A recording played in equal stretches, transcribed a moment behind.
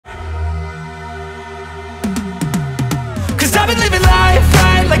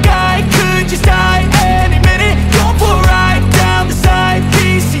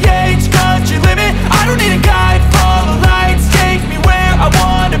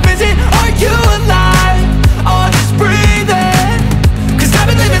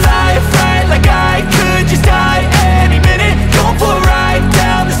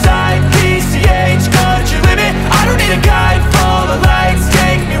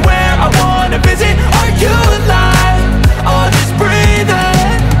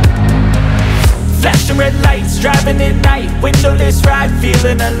this ride,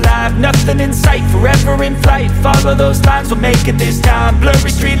 feeling alive. Nothing in sight, forever in flight. Follow those lines, we'll make it this time. Blurry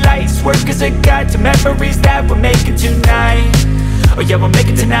street lights, work as a guide to memories that we're making tonight. Oh yeah, we'll make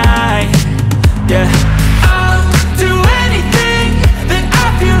it tonight. Yeah, I'll do anything that I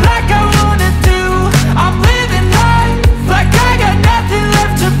feel like I wanna do. I'm living life like I got nothing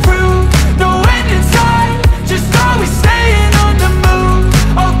left to prove. No end in sight, just always staying on the move.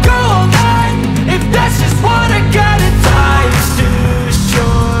 I'll go all night if that's just what I gotta do. Life's too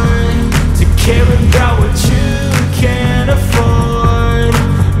short to care about what you can't afford.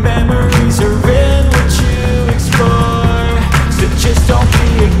 Memories are in what you explore, so just don't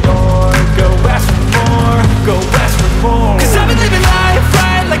be ignored. Go ask for more, go ask for more. 'Cause I've been living life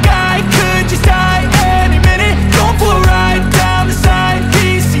right like I could just die any minute. Going for a ride down the side,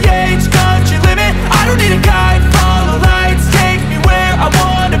 PCH, country limit. I don't need a guide, follow lights, take me where I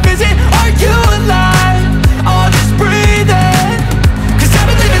wanna visit. Are you alive? I'll just breathe in. 'Cause I've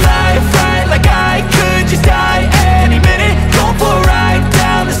been living life right like I could just die any minute. Going for a ride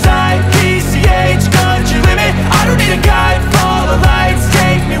down the side, PCH, country limit. I don't need a guide, follow lights,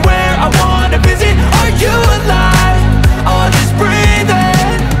 take me where I wanna visit. Are you alive? I'll just breathe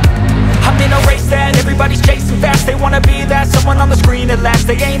in. I'm in a race that everybody's chasing fast. They wanna be that someone on the screen at last.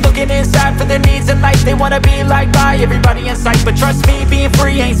 They ain't looking inside for their needs in life. They wanna be liked by everybody in sight. But trust me, being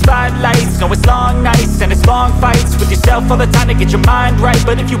free ain't spotlights. No, it's long nights and it's long fights with yourself all the time to get your mind right.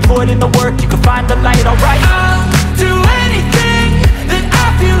 But if you put in the work, you can find the light, alright? I'll do anything that I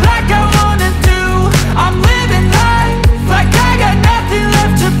feel like I wanna do. I'm living life like I got nothing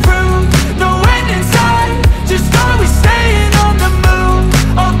left to prove. No end in sight, just always staying on the move.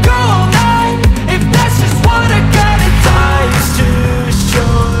 I'll go all night if that's just what I gotta do. Life's too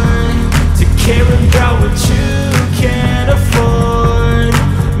short to care about what you can't afford.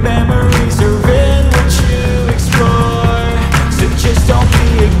 Memories are in what you explore, so just don't be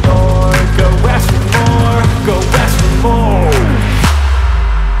ignored. Go ask for more, go ask for more.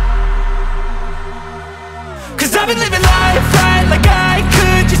 'Cause I've been living life right like I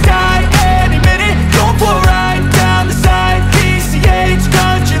could just die any minute. Going for a ride down the side, PCH,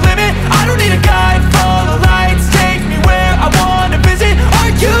 country limit. I don't need a guide, follow lights, take me where I wanna visit.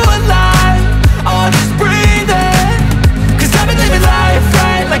 Are you alive? I'll just breathe in. 'Cause I've been living life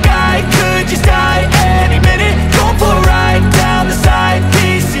right like I could just die any minute. Going for a ride down the side,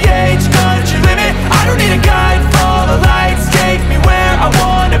 PCH, country limit. I don't need a guide, follow lights, take me where I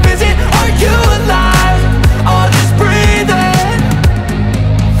wanna visit. Are you alive? I'll just breathe in.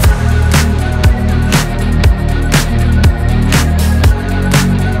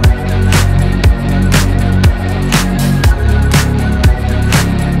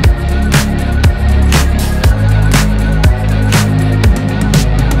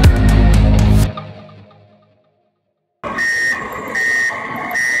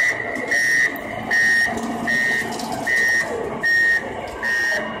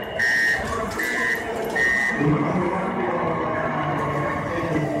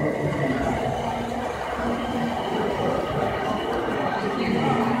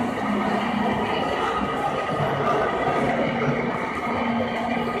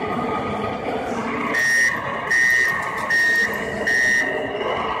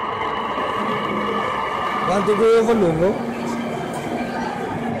 Quanto dove volume?